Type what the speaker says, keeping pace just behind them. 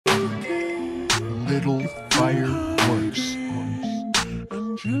Little fireworks.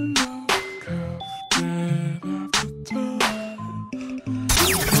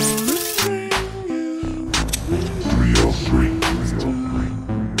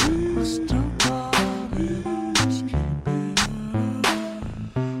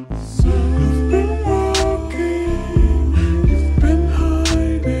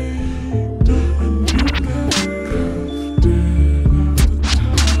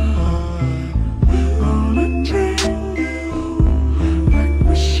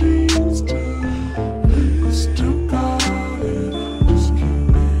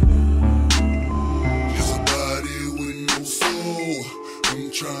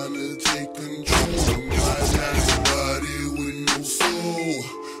 Trying to take control of my life. Somebody with no soul.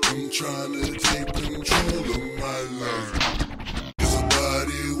 I'm trying to take control of my life.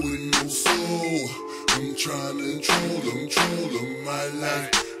 Somebody with no soul. I'm trying to control of my life.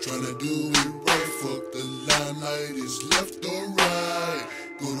 Trying to do it right. Fuck the limelight. It's left or right.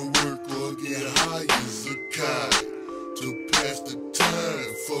 Go to work or get high as a kite to pass the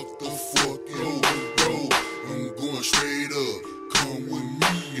time. Fuck the fucking road. I'm going straight up. Come with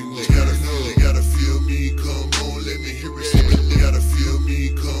me, and they gotta feel me. Come on, let me hear it. They gotta feel me.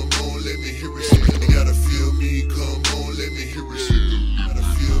 Come on, let me hear it. They gotta feel me. Come on, let me hear it. Gotta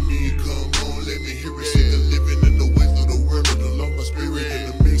feel me. Come on, let me hear it. Living in the ways of the world, along my spirit in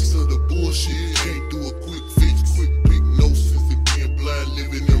the mix of the bullshit. Can't do a quick fix, quick hypnosis, and being blind,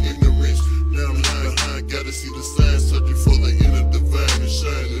 living in ignorance. Now I'm lying behind, gotta see the signs, searching for the inner divine and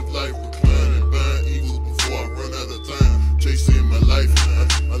shine. Live life reclining, buying eagles before I run out of time. Chasing my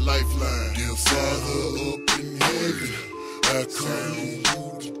lifeline. Dear Father up in heaven, I come to you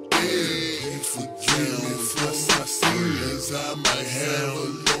today. Please forgive me for my sins. I might have a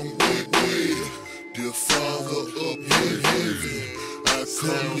long way. Dear Father up in heaven, I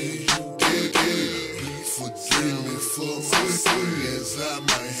come to you today. Please forgive me for my sins. I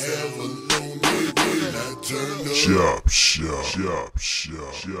might have a long way. I turn up.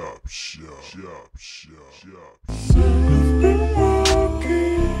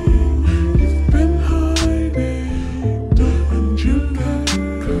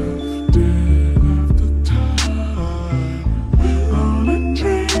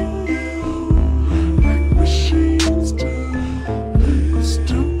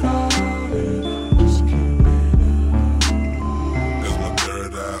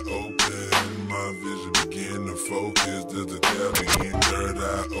 Focus, does the third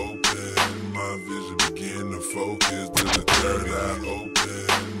eye open? My vision begin to focus, does the third eye open?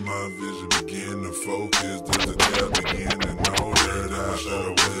 My vision begin to focus, does the third begin to know that I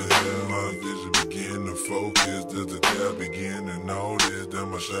shadow was my vision begin to focus, does the third begin to notice that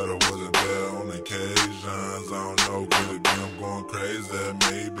my shadow wasn't there on occasions? I don't know, could it be I'm going crazy?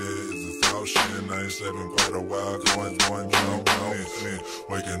 Maybe it's a thought shit. I ain't sleeping quite a while, going jump on me.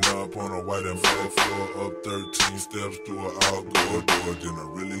 Waking up on a white and black floor, up 13 steps through an outdoor door, then I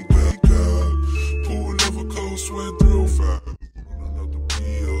really wake up. Pool of a cold sweat through fire. Pulling up the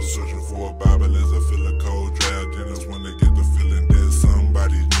pills, searching for a Bible as I feel a cold draft. Then it's when they get the feeling that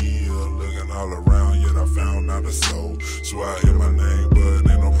somebody's near. Looking all around, yet I found not a soul. So I hear my name,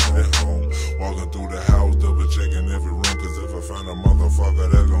 but ain't nobody home. Walking through the house, double checking every room, cause if I find a motherfucker,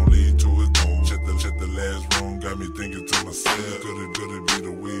 that's gonna lead to his doom. Check the last room, got me thinking to myself, could it be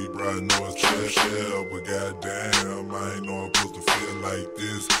the weed, bro? I know it's trash, but goddamn, I ain't know I'm supposed to feel like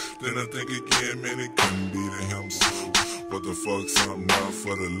this. Then I think again, man, it couldn't be to him, so what the fuck, something out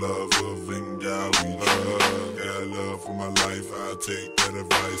for the love of in God we love. Got love for my life, I'll take that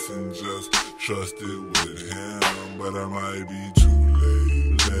advice and just trust it with him. But I might be too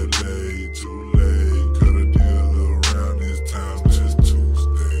late, too late. Cut a deal around this time, just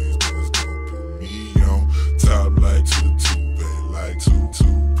Tuesdays. Cause don't put me on top like toupee, like toupee,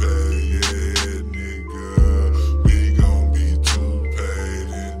 yeah, nigga. We gon' be too paid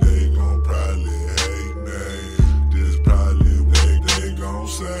and they gon' probably hate me. This probably what they gon'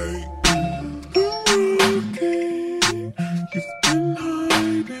 say. You've been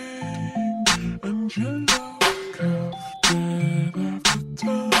hiding and your love covered after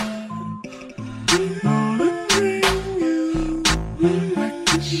time. All I bring you like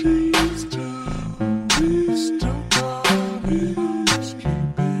the shade.